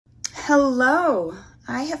Hello!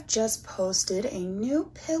 I have just posted a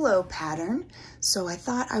new pillow pattern, so I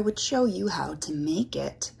thought I would show you how to make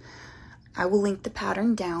it. I will link the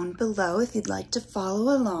pattern down below if you'd like to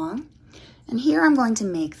follow along. And here I'm going to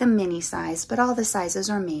make the mini size, but all the sizes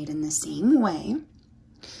are made in the same way.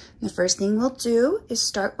 The first thing we'll do is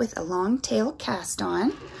start with a long tail cast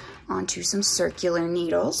on onto some circular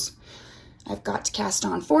needles. I've got to cast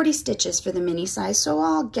on 40 stitches for the mini size, so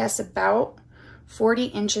I'll guess about 40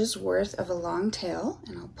 inches worth of a long tail,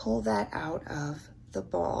 and I'll pull that out of the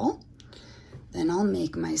ball. Then I'll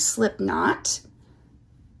make my slip knot.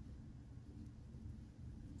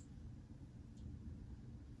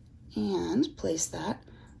 And place that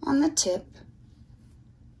on the tip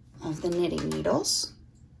of the knitting needles.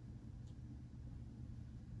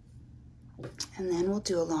 And then we'll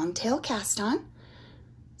do a long tail cast on.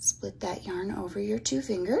 Split that yarn over your 2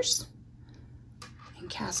 fingers and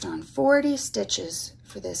cast on 40 stitches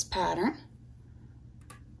for this pattern.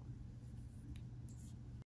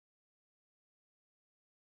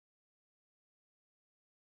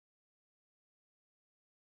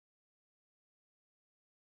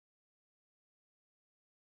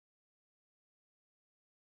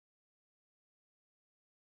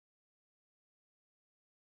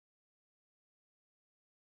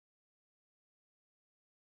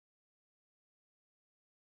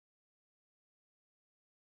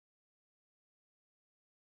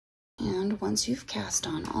 And once you've cast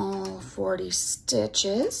on all 40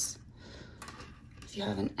 stitches, if you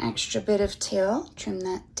have an extra bit of tail, trim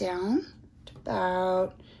that down to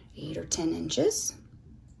about 8 or 10 inches.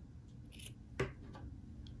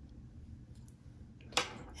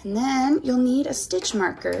 And then you'll need a stitch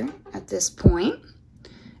marker at this point,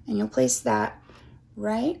 and you'll place that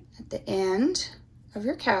right at the end of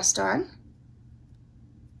your cast on.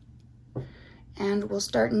 And we'll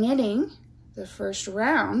start knitting the first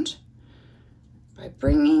round by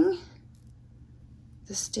bringing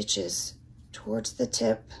the stitches towards the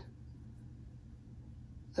tip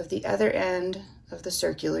of the other end of the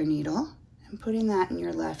circular needle and putting that in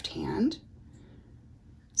your left hand.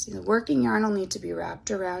 See, the working yarn will need to be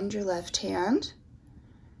wrapped around your left hand,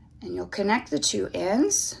 and you'll connect the 2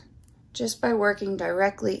 ends just by working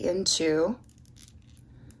directly into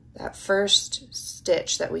that first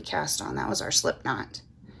stitch that we cast on. That was our slip knot.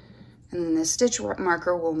 And then the stitch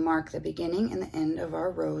marker will mark the beginning and the end of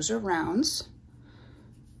our rows or rounds.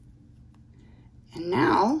 And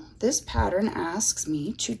now this pattern asks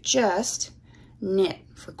me to just knit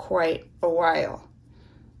for quite a while.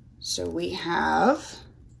 So we have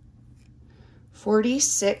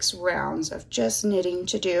 46 rounds of just knitting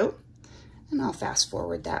to do. And I'll fast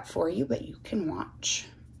forward that for you, but you can watch.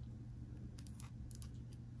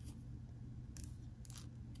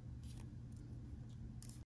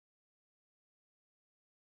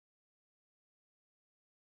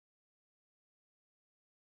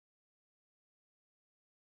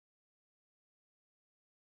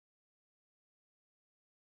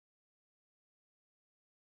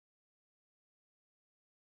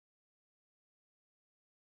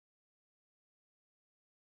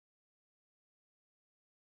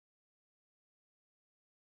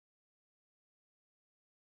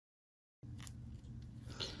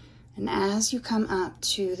 And as you come up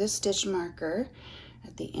to the stitch marker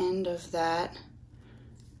at the end of that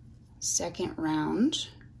second round,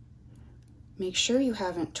 make sure you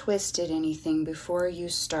haven't twisted anything before you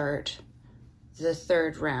start the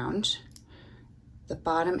third round. The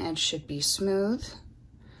bottom edge should be smooth,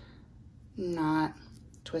 not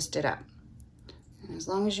twisted up. And as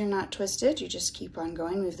long as you're not twisted, you just keep on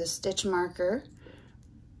going. Move the stitch marker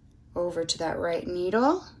over to that right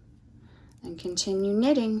needle and continue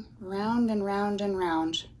knitting round and round and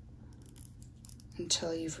round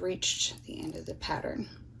until you've reached the end of the pattern.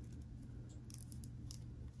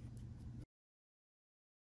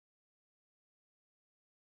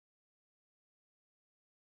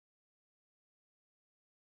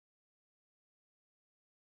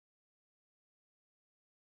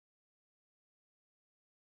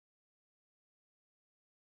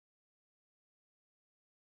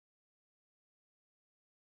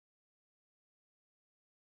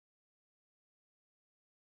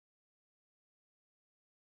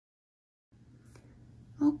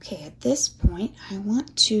 Okay, at this point, I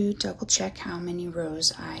want to double check how many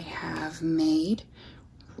rows I have made,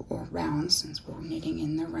 or rounds, since we're knitting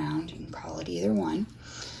in the round. You can call it either one.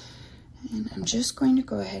 And I'm just going to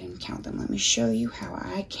go ahead and count them. Let me show you how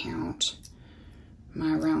I count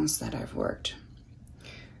my rounds that I've worked.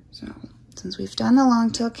 So, since we've done the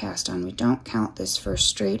long tail cast on, we don't count this first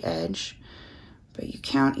straight edge, but you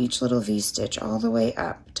count each little V-stitch all the way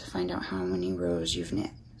up to find out how many rows you've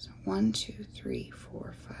knit. So 1, 2, 3,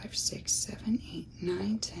 4, 5, 6, 7, 8,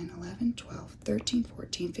 9, 10, 11, 12, 13,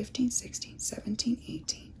 14, 15, 16, 17,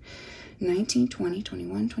 18, 19, 20,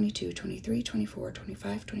 21, 22, 23, 24,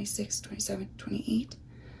 25, 26, 27, 28,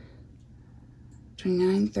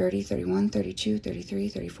 29, 30, 31, 32, 33,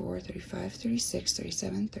 34, 35, 36,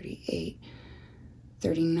 37, 38,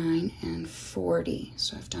 39, and 40.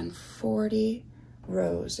 So I've done 40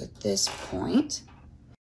 rows at this point.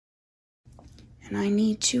 And I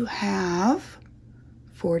need to have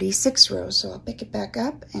 46 rows. So I'll pick it back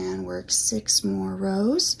up and work 6 more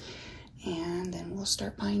rows, and then we'll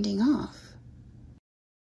start binding off.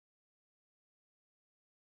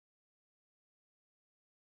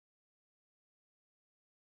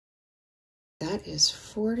 That is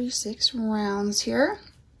 46 rounds here.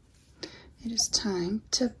 It is time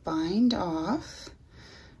to bind off.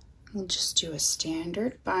 We'll just do a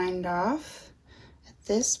standard bind off. At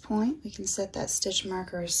this point, we can set that stitch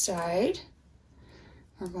marker aside.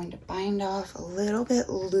 We're going to bind off a little bit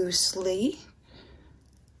loosely,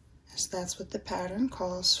 as that's what the pattern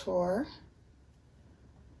calls for.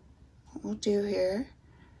 What we'll do here,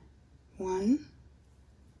 1,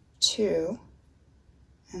 2,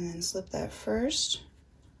 and then slip that first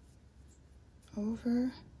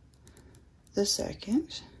over the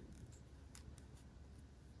second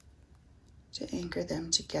to anchor them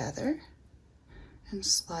together, and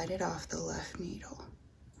slide it off the left needle.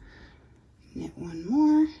 Knit one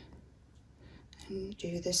more and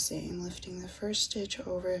do the same, lifting the first stitch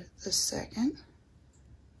over the second.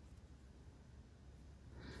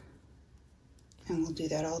 And we'll do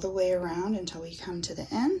that all the way around until we come to the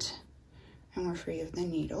end and we're free of the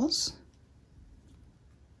needles.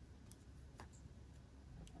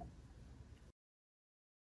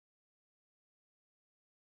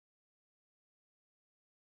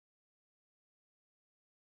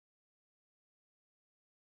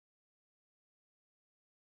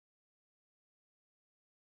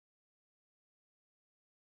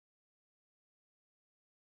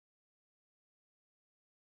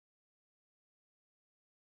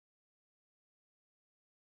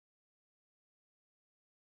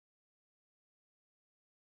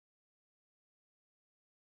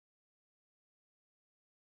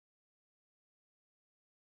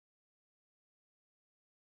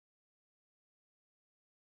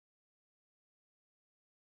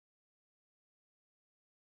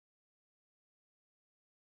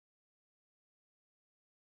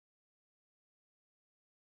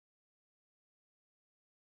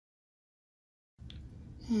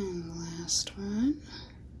 And the last one,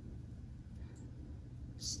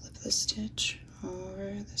 slip the stitch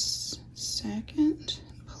over the second,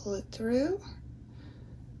 pull it through.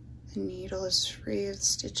 The needle is free of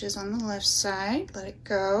stitches on the left side, let it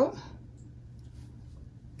go.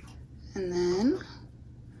 And then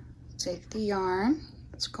take the yarn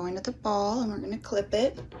that's going to the ball and we're going to clip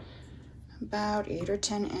it about 8 or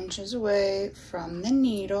 10 inches away from the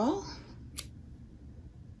needle.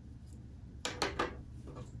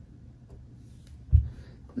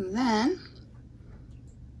 And then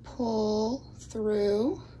pull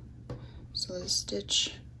through so the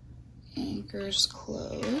stitch anchors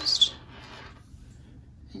closed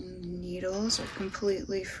and the needles are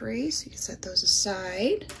completely free, so you can set those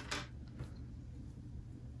aside.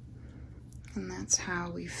 And that's how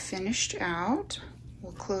we finished out.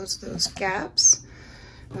 We'll close those gaps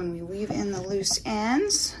when we weave in the loose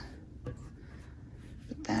ends.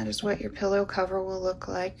 But that is what your pillow cover will look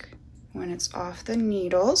like when it's off the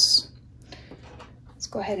needles. Let's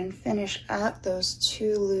go ahead and finish up those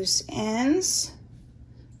 2 loose ends.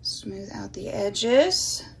 Smooth out the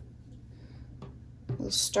edges.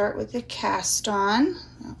 We'll start with the cast on.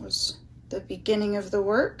 That was the beginning of the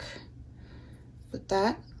work. Put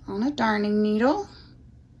that on a darning needle.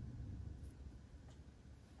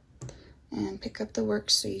 And pick up the work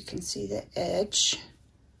so you can see the edge.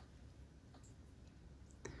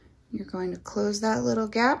 You're going to close that little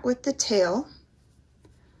gap with the tail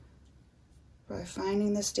by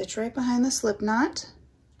finding the stitch right behind the slip knot,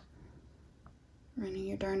 running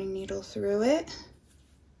your darning needle through it,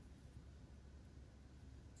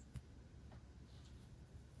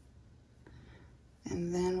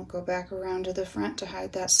 and then we'll go back around to the front to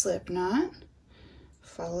hide that slip knot.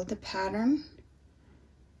 Follow the pattern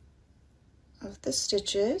of the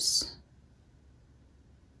stitches.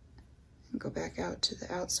 And go back out to the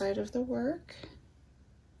outside of the work.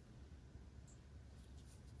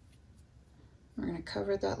 We're going to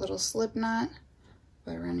cover that little slip knot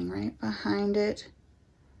by running right behind it.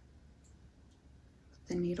 Put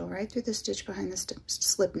the needle right through the stitch behind the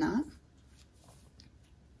slip knot.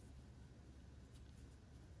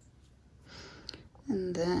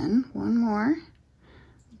 And then one more.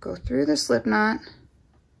 Go through the slip knot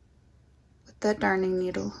with that darning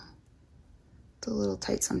needle. It's a little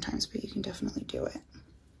tight sometimes, but you can definitely do it.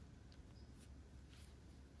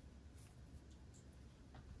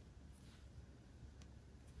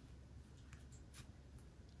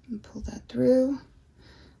 And pull that through,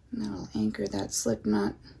 and that'll anchor that slip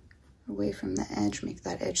knot away from the edge, make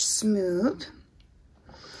that edge smooth.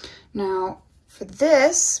 Now, for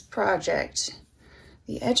this project,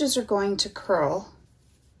 the edges are going to curl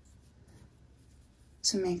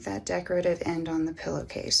to make that decorative end on the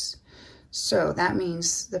pillowcase. So that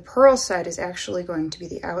means the purl side is actually going to be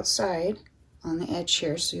the outside on the edge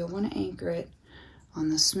here, so you'll want to anchor it on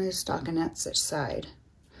the smooth stockinette side.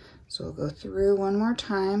 So we'll go through one more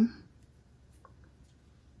time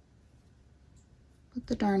with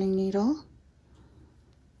the darning needle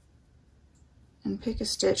and pick a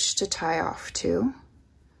stitch to tie off to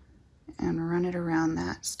and run it around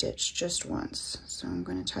that stitch just once. So I'm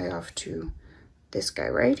going to tie off to this guy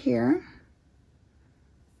right here,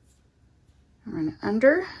 run it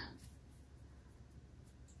under,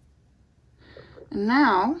 and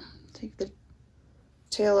now take the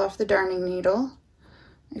tail off the darning needle.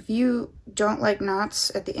 If you don't like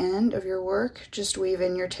knots at the end of your work, just weave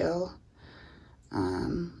in your tail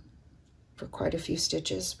for quite a few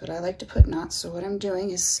stitches, but I like to put knots, so what I'm doing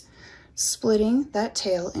is splitting that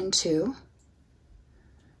tail in two.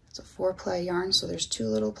 It's a 4-ply yarn, so there's 2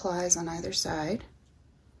 little plies on either side.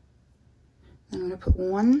 Then I'm going to put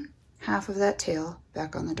 1/2 of that tail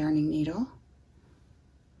back on the darning needle.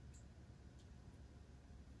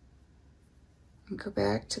 And go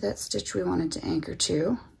back to that stitch we wanted to anchor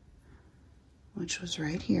to, which was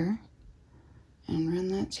right here, and run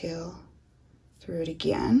that tail through it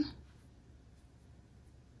again.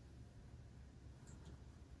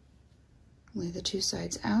 Lay the 2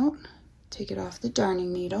 sides out, take it off the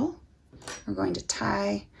darning needle. We're going to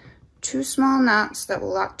tie 2 small knots that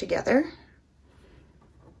will lock together.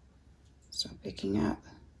 So picking up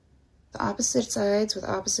the opposite sides with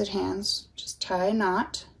opposite hands, just tie a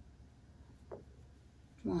knot.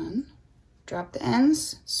 1, drop the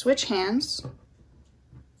ends, switch hands,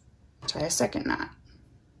 tie a second knot.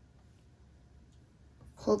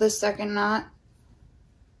 Pull this second knot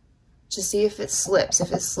to see if it slips.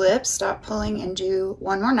 If it slips, stop pulling and do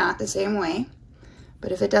 1 more knot the same way.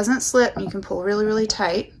 But if it doesn't slip, you can pull really, really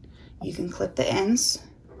tight. You can clip the ends.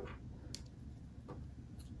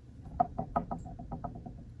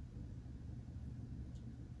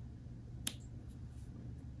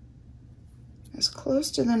 As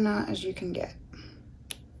close to the knot as you can get.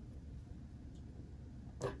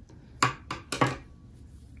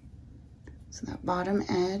 So that bottom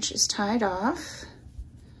edge is tied off.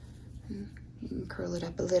 You can curl it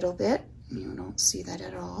up a little bit. You don't see that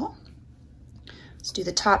at all. Let's do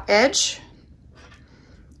the top edge.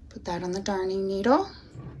 Put that on the darning needle.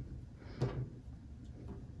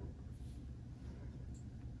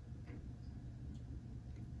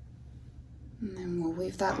 And then we'll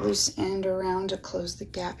weave that loose end around to close the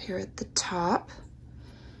gap here at the top.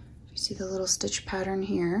 You see the little stitch pattern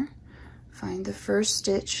here. Find the first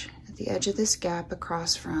stitch at the edge of this gap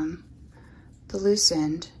across from the loose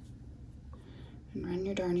end and run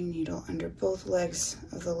your darning needle under both legs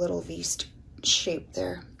of the little V shape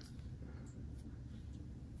there.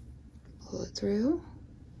 Pull it through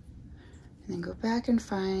and then go back and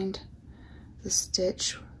find the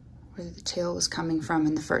stitch where the tail was coming from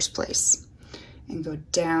in the first place and go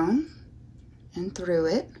down and through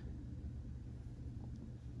it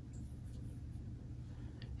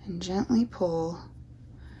and gently pull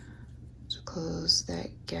to close that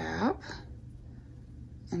gap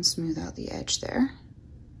and smooth out the edge there.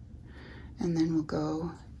 And then we'll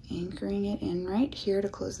go anchoring it in right here to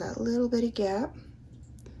close that little bitty gap,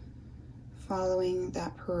 following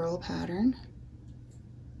that purl pattern.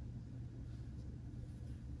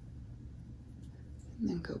 And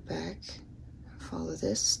then go back and follow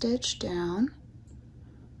this stitch down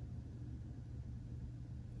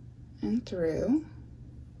and through.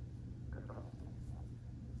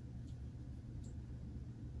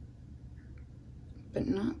 But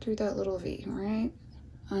not through that little V, right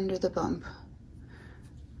under the bump.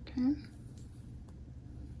 Okay.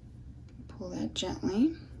 Pull that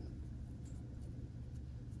gently.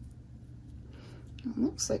 It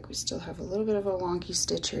looks like we still have a little bit of a wonky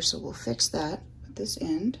stitch here, so we'll fix that at this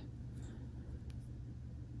end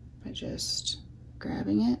by just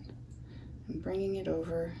grabbing it and bringing it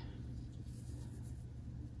over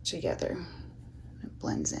together. It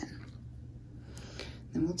blends in.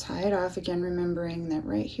 Then we'll tie it off again, remembering that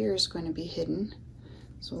right here is going to be hidden.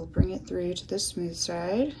 So we'll bring it through to the smooth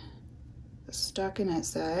side the stockinette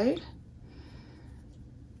side.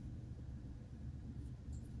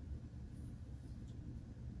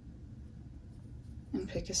 And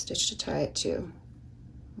pick a stitch to tie it to.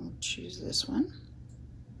 We'll choose this one.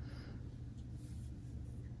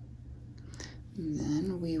 And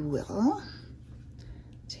then we will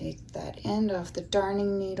take that end off the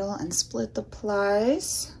darning needle and split the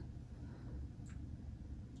plies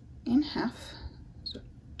in half. So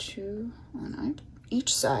 2 on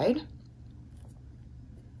each side.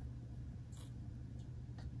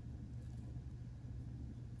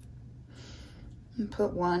 And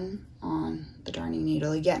put 1 on the darning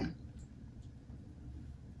needle again.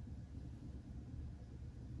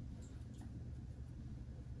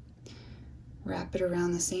 Wrap it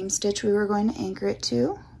around the same stitch we were going to anchor it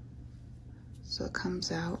to, so it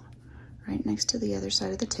comes out right next to the other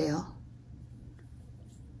side of the tail.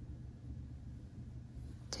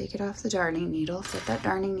 Take it off the darning needle, set that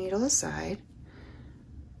darning needle aside,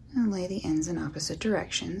 and lay the ends in opposite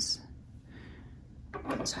directions.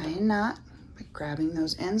 Tie a knot by grabbing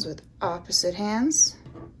those ends with opposite hands.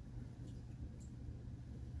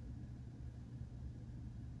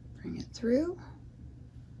 Bring it through.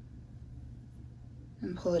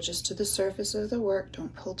 And pull it just to the surface of the work.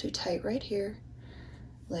 Don't pull too tight right here.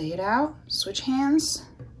 Lay it out, switch hands.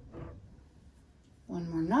 1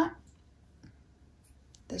 more knot.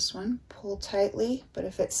 This one, pull tightly, but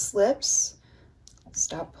if it slips,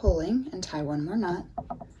 stop pulling and tie 1 more knot.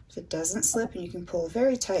 If it doesn't slip and you can pull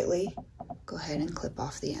very tightly, go ahead and clip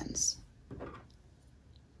off the ends.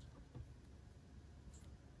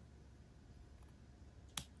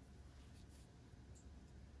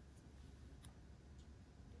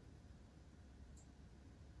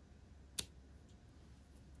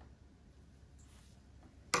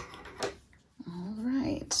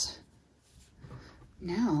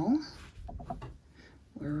 Now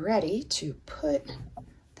we're ready to put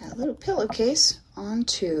that little pillowcase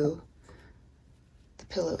onto the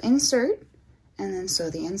pillow insert and then sew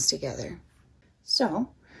the ends together. So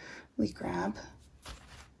we grab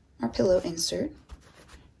our pillow insert.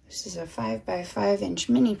 This is a 5 by 5 inch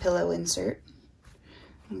mini pillow insert.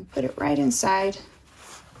 And we put it right inside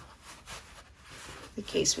the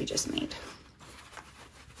case we just made.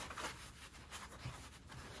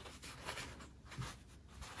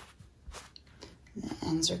 The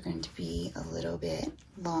ends are going to be a little bit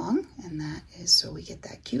long, and that is so we get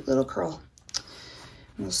that cute little curl.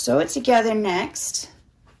 We'll sew it together next.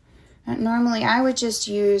 Normally I would just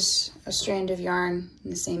use a strand of yarn in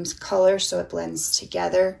the same color so it blends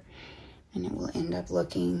together, and it will end up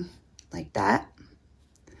looking like that.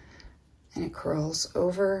 And it curls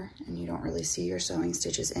over and you don't really see your sewing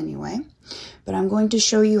stitches anyway. But I'm going to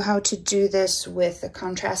show you how to do this with a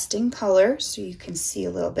contrasting color so you can see a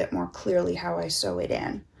little bit more clearly how I sew it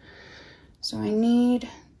in. So I need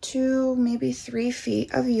 2, maybe 3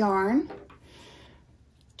 feet of yarn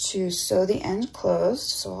to sew the end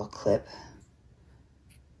closed. So I'll clip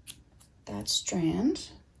that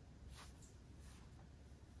strand.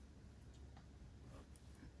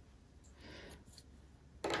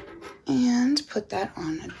 And put that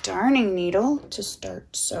on a darning needle to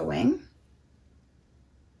start sewing.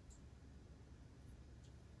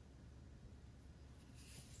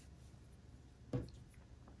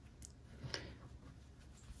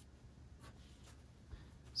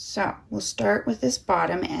 So we'll start with this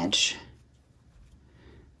bottom edge.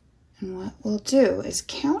 And what we'll do is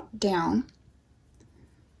count down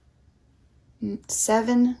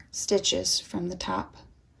 7 stitches from the top.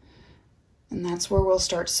 And that's where we'll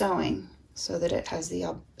start sewing so that it has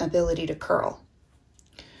the ability to curl.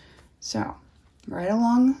 So right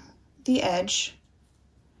along the edge,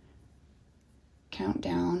 count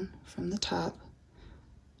down from the top.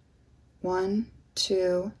 1,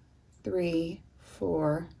 2, 3,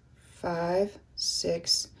 4, 5,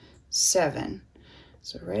 6, 7.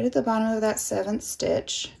 So right at the bottom of that 7th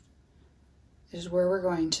stitch is where we're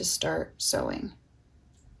going to start sewing.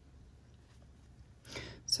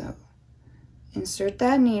 So insert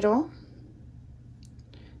that needle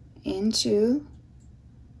into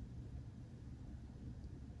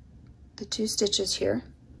the 2 stitches here,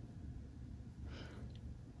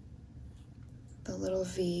 the little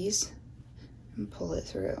V's, and pull it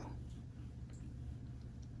through.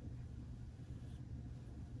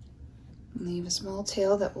 Leave a small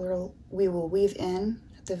tail that we will weave in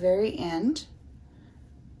at the very end,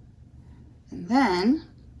 and then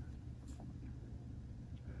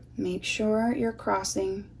make sure you're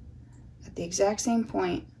crossing at the exact same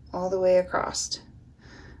point all the way across.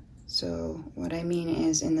 So what I mean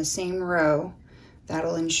is in the same row,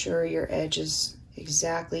 that'll ensure your edge is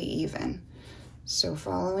exactly even. So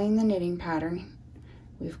following the knitting pattern,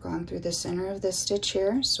 we've gone through the center of this stitch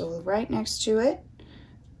here, so right next to it,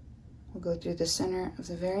 we'll go through the center of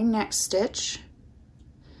the very next stitch,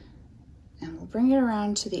 and we'll bring it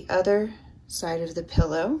around to the other side of the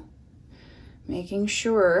pillow, making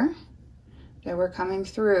sure that we're coming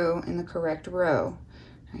through in the correct row.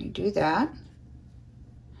 How you do that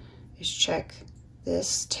is check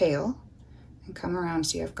this tail and come around.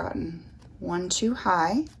 See, I've gotten one too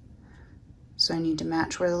high, so I need to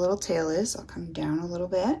match where the little tail is. I'll come down a little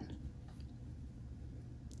bit.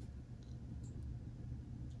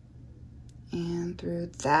 And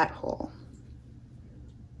through that hole.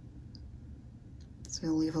 So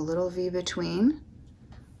you'll leave a little V between.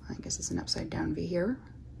 I guess it's an upside down V here.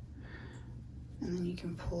 And then you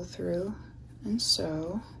can pull through and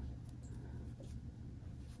sew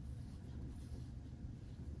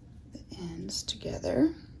the ends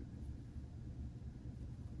together.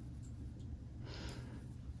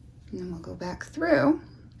 And then we'll go back through,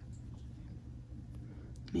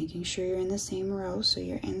 making sure you're in the same row so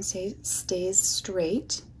your end stays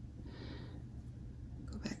straight.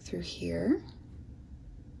 Go back through here.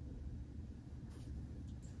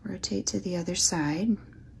 Rotate to the other side.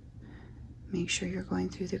 Make sure you're going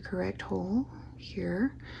through the correct hole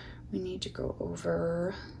here. We need to go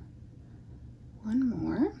over one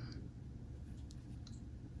more.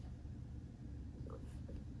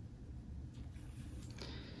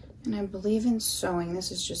 And I believe in sewing,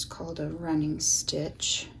 this is just called a running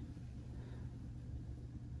stitch.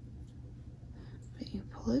 But you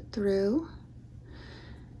pull it through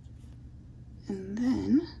and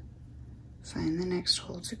then find the next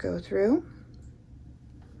hole to go through.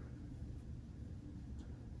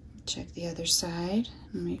 Check the other side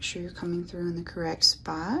and make sure you're coming through in the correct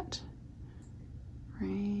spot.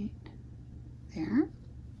 Right there.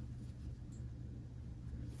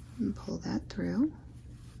 And pull that through.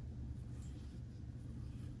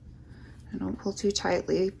 And don't pull too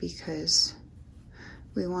tightly because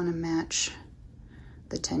we want to match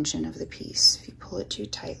the tension of the piece. If you pull it too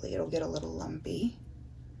tightly, it'll get a little lumpy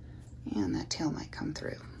and that tail might come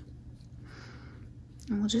through.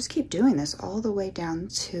 And we'll just keep doing this all the way down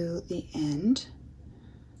to the end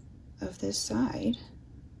of this side.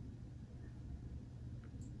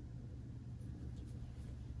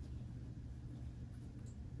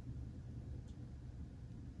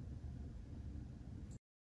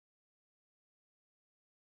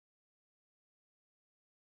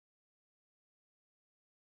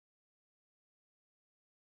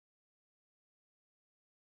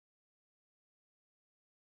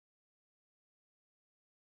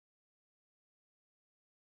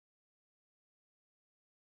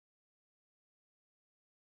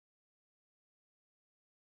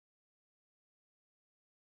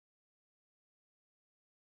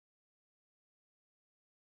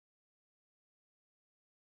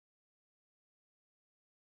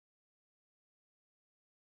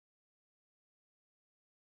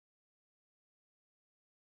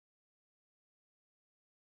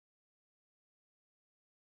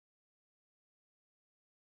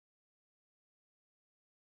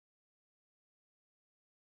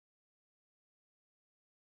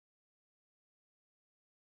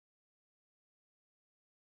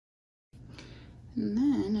 And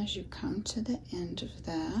then as you come to the end of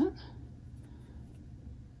that,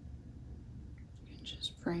 you can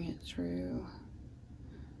just bring it through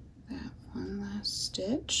that one last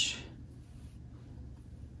stitch.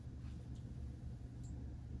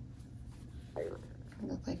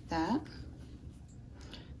 Look like that.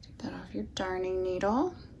 Take that off your darning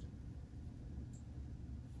needle.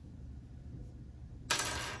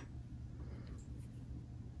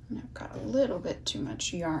 And I've got a little bit too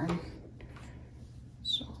much yarn,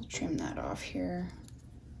 so I'll trim that off here.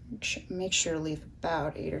 Make sure to leave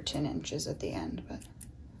about 8 or 10 inches at the end, but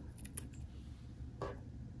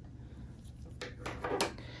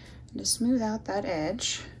to smooth out that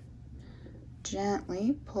edge,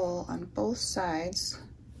 gently pull on both sides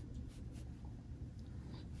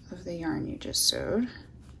of the yarn you just sewed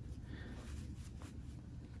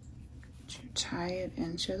to tie it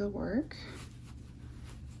into the work.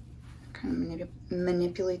 Kind of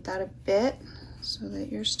manipulate that a bit so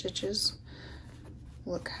that your stitches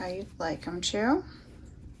look how you'd like them to.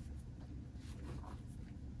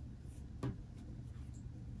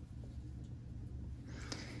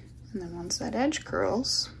 And then once that edge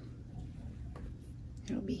curls,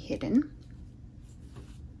 it'll be hidden.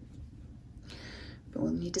 But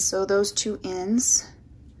we'll need to sew those two ends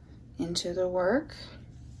into the work.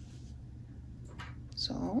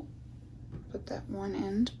 So put that one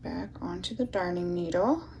end back onto the darning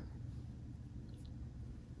needle.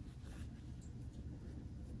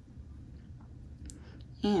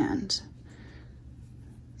 And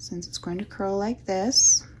since it's going to curl like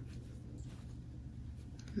this,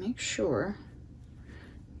 make sure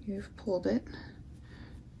you've pulled it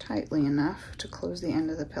tightly enough to close the end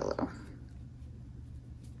of the pillow.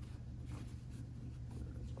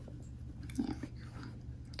 There we go.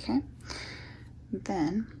 Okay.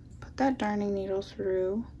 Then put that darning needle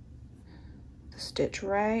through the stitch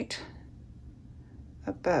right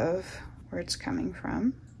above where it's coming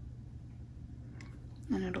from,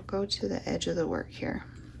 and it'll go to the edge of the work here.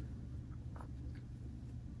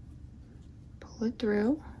 Pull it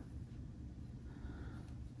through,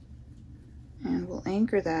 and we'll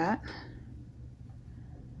anchor that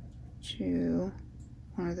to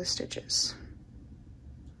one of the stitches.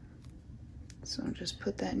 So just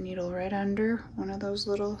put that needle right under one of those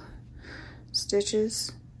little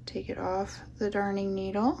stitches, take it off the darning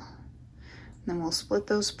needle, and then we'll split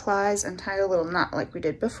those plies and tie a little knot like we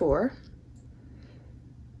did before.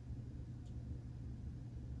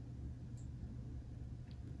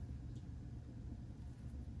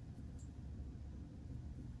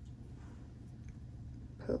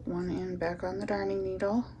 Put one end back on the darning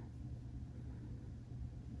needle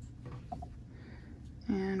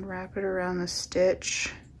and wrap it around the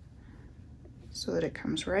stitch so that it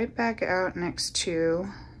comes right back out next to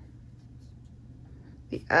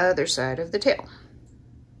the other side of the tail.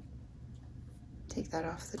 Take that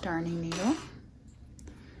off the darning needle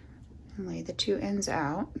and lay the two ends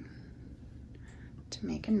out to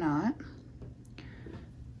make a knot.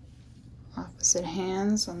 Opposite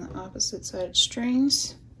hands on the opposite side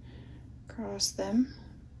strings, cross them,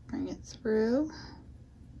 bring it through,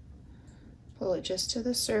 pull it just to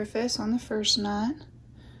the surface on the first knot,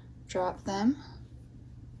 drop them,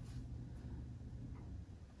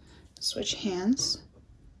 switch hands,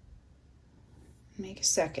 make a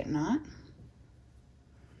second knot,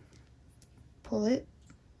 pull it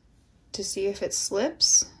to see if it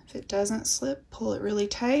slips. If it doesn't slip, pull it really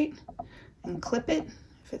tight and clip it.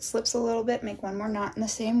 If it slips a little bit, make one more knot in the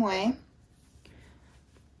same way.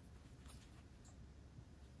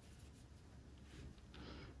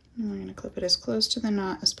 And we're going to clip it as close to the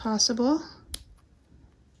knot as possible.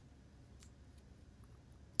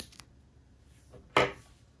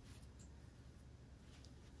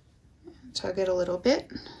 Tug it a little bit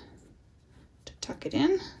to tuck it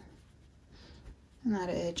in. And that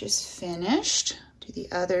edge is finished. Do the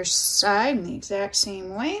other side in the exact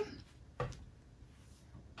same way.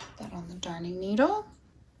 Put that on the darning needle.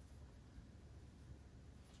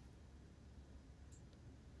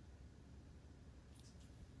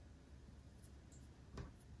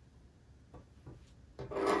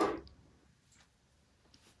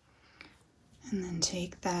 And then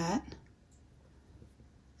take that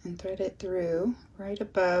and thread it through right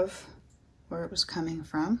above where it was coming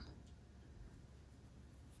from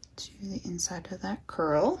to the inside of that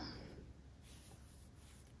curl.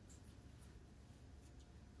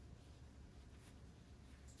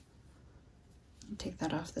 And take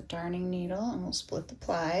that off the darning needle and we'll split the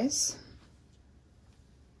plies.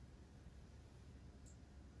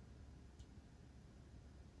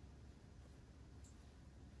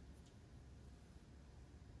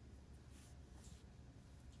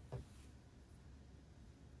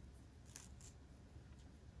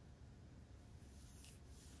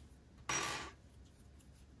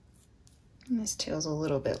 And this tail's a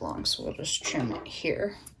little bit long, so we'll just trim it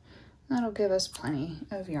here. That'll give us plenty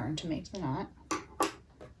of yarn to make the knot.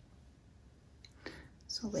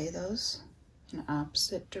 So lay those in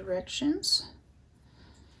opposite directions.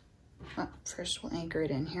 Well, first we'll anchor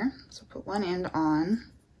it in here. So put one end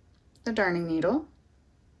on the darning needle.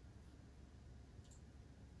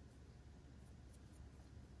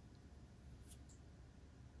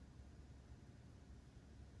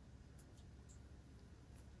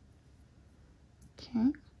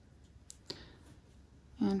 Okay,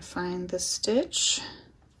 and find the stitch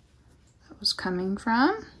that was coming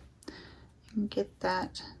from and get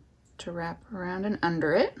that to wrap around and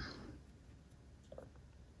under it.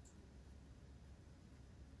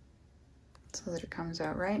 So that it comes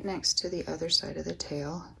out right next to the other side of the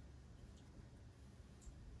tail.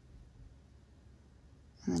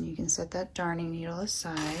 And then you can set that darning needle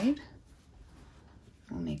aside.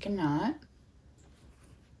 We'll make a knot.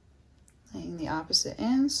 Laying the opposite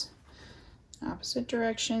ends, opposite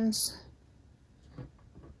directions.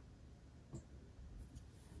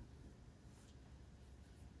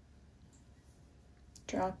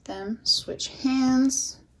 Drop them, switch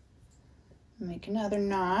hands, make another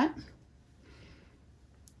knot.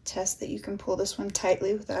 Test that you can pull this one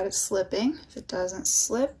tightly without it slipping. If it doesn't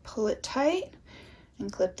slip, pull it tight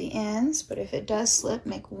and clip the ends, but if it does slip,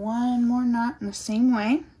 make one more knot in the same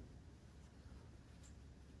way.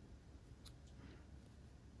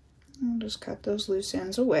 I'll just cut those loose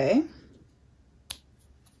ends away.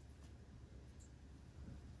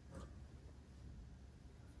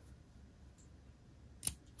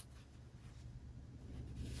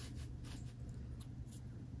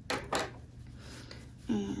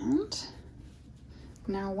 And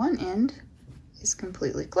now one end is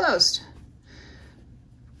completely closed.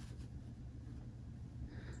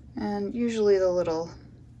 And usually the little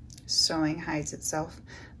sewing hides itself,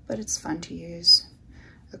 but it's fun to use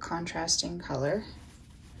a contrasting color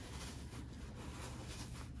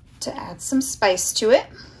to add some spice to it.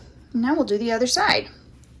 Now we'll do the other side.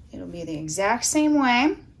 It'll be the exact same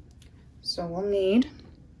way. So we'll need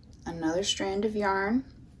another strand of yarn,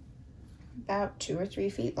 about 2 or 3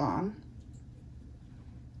 feet long.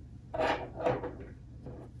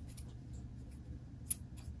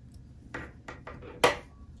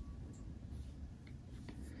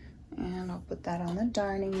 And I'll put that on the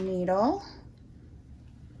darning needle.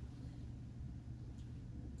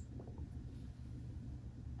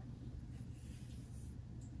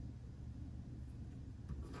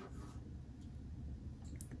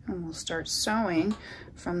 And we'll start sewing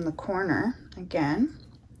from the corner again.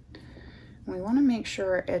 We want to make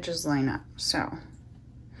sure our edges line up. So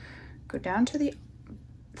go down to the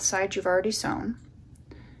side you've already sewn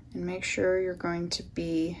and make sure you're going to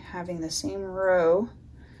be having the same row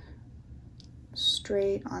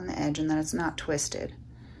straight on the edge and that it's not twisted.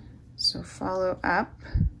 So follow up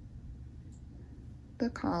the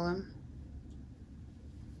column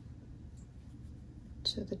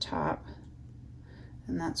to the top,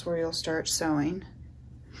 and that's where you'll start sewing.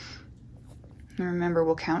 And remember,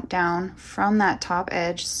 we'll count down from that top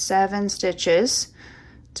edge 7 stitches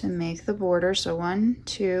to make the border. So 1,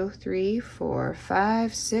 2, 3, 4,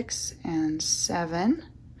 5, 6, and 7.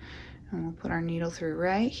 And we'll put our needle through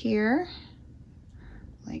right here,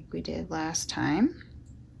 like we did last time,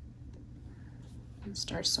 and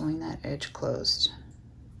start sewing that edge closed.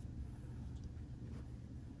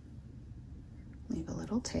 Leave a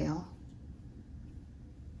little tail.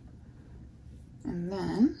 And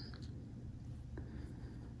then,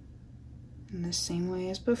 in the same way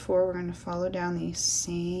as before, we're going to follow down the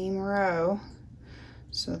same row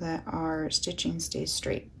so that our stitching stays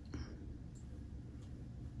straight.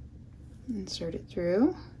 Insert it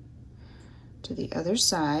through to the other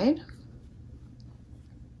side.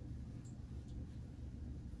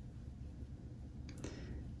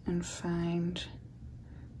 And find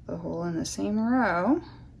the hole in the same row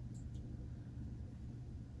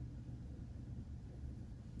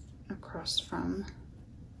across from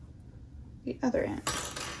the other end.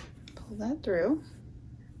 Pull that through.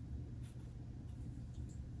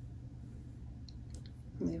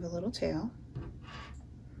 Leave a little tail.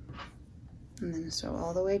 And then sew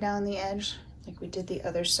all the way down the edge like we did the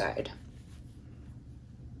other side.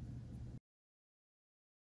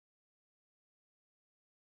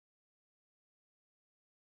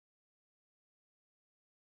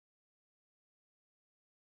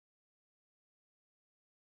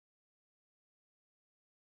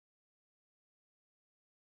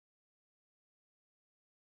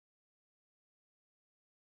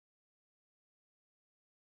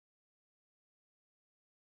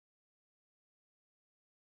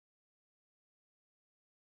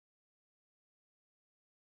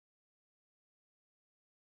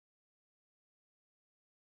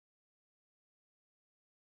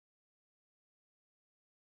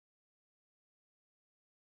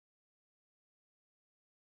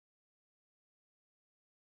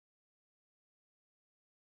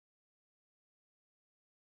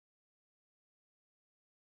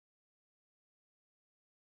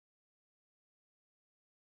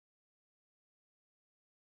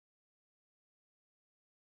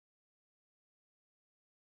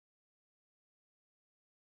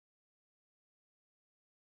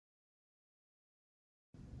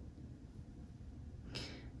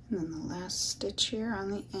 And then the last stitch here on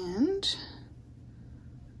the end,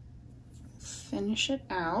 finish it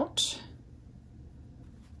out.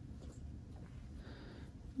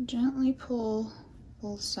 Gently pull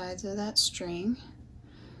both sides of that string.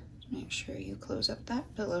 Make sure you close up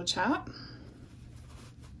that pillow top.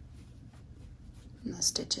 And the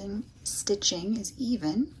stitching is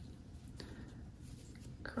even.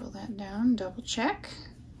 Curl that down, double check.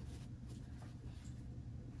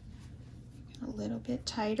 Get a little bit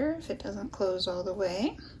tighter if it doesn't close all the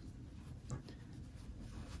way.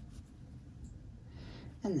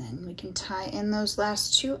 And then we can tie in those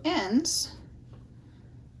last 2 ends.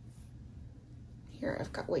 Here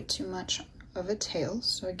I've got way too much of a tail.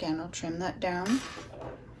 So again, I'll trim that down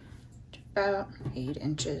to about 8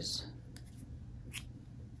 inches.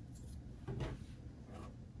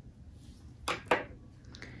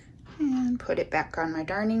 And put it back on my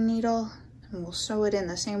darning needle, and we'll sew it in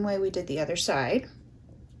the same way we did the other side.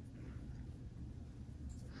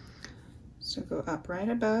 So go up right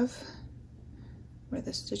above where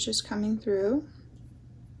the stitch is coming through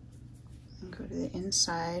and go to the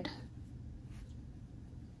inside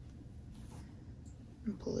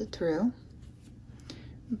and pull it through.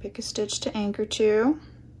 And pick a stitch to anchor to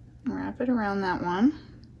and wrap it around that one.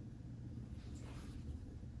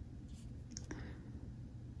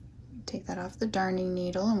 Take that off the darning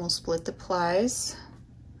needle and we'll split the plies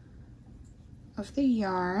of the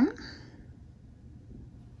yarn.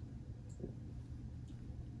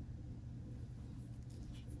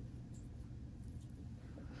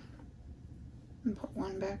 And put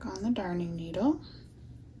one back on the darning needle.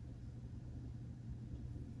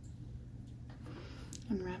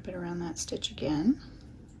 And wrap it around that stitch again.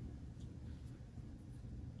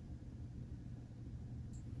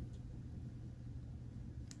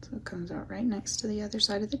 So it comes out right next to the other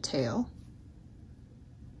side of the tail.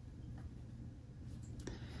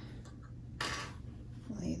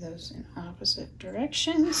 Lay those in opposite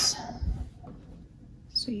directions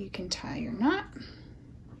so you can tie your knot.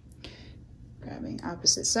 Grabbing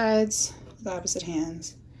opposite sides with opposite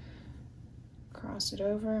hands. Cross it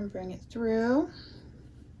over and bring it through.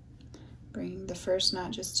 Bring the first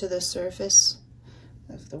knot just to the surface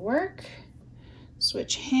of the work.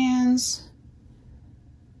 Switch hands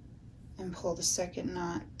and pull the second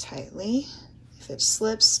knot tightly. If it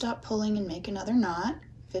slips, stop pulling and make another knot.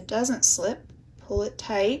 If it doesn't slip, pull it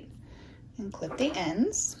tight and clip the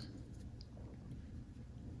ends.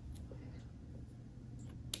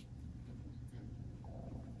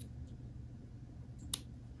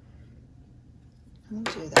 We'll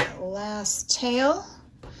do that last tail,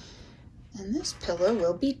 and this pillow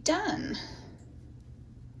will be done.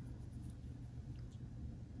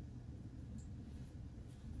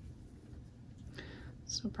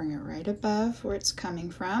 So bring it right above where it's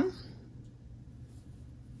coming from.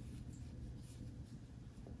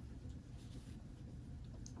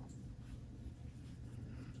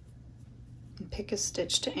 And pick a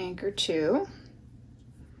stitch to anchor to.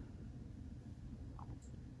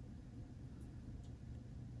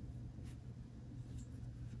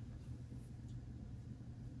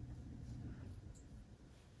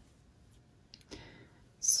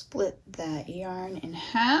 Split that yarn in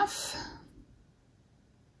half.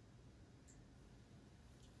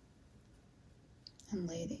 And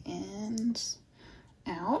lay the ends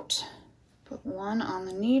out. Put one on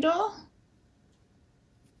the needle.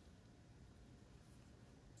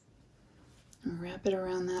 And wrap it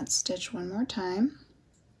around that stitch one more time.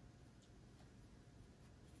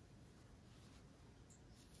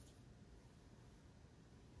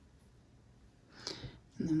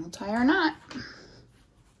 And then we'll tie our knot.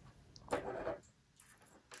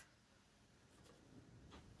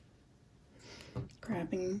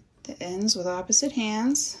 Grabbing the ends with opposite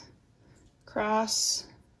hands, cross,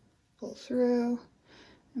 pull through,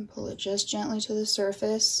 and pull it just gently to the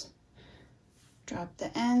surface. Drop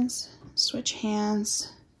the ends, switch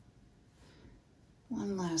hands,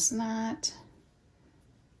 one last knot,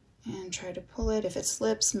 and try to pull it. If it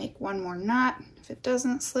slips, make one more knot. If it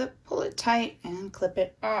doesn't slip, pull it tight and clip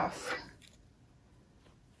it off.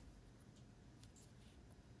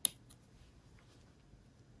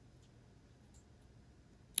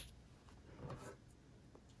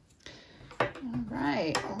 All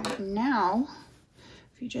right, now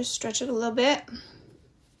if you just stretch it a little bit,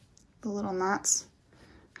 the little knots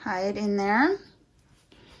hide in there.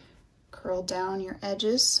 Curl down your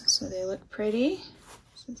edges so they look pretty.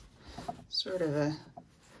 Sort of a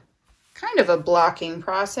kind of a blocking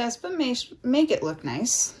process, but make it look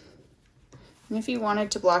nice. And if you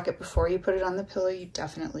wanted to block it before you put it on the pillow, you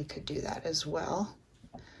definitely could do that as well.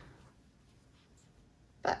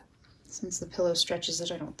 But since the pillow stretches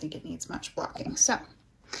it, I don't think it needs much blocking. So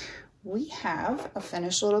we have a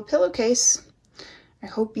finished little pillowcase. I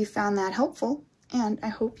hope you found that helpful, and I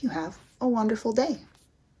hope you have a wonderful day.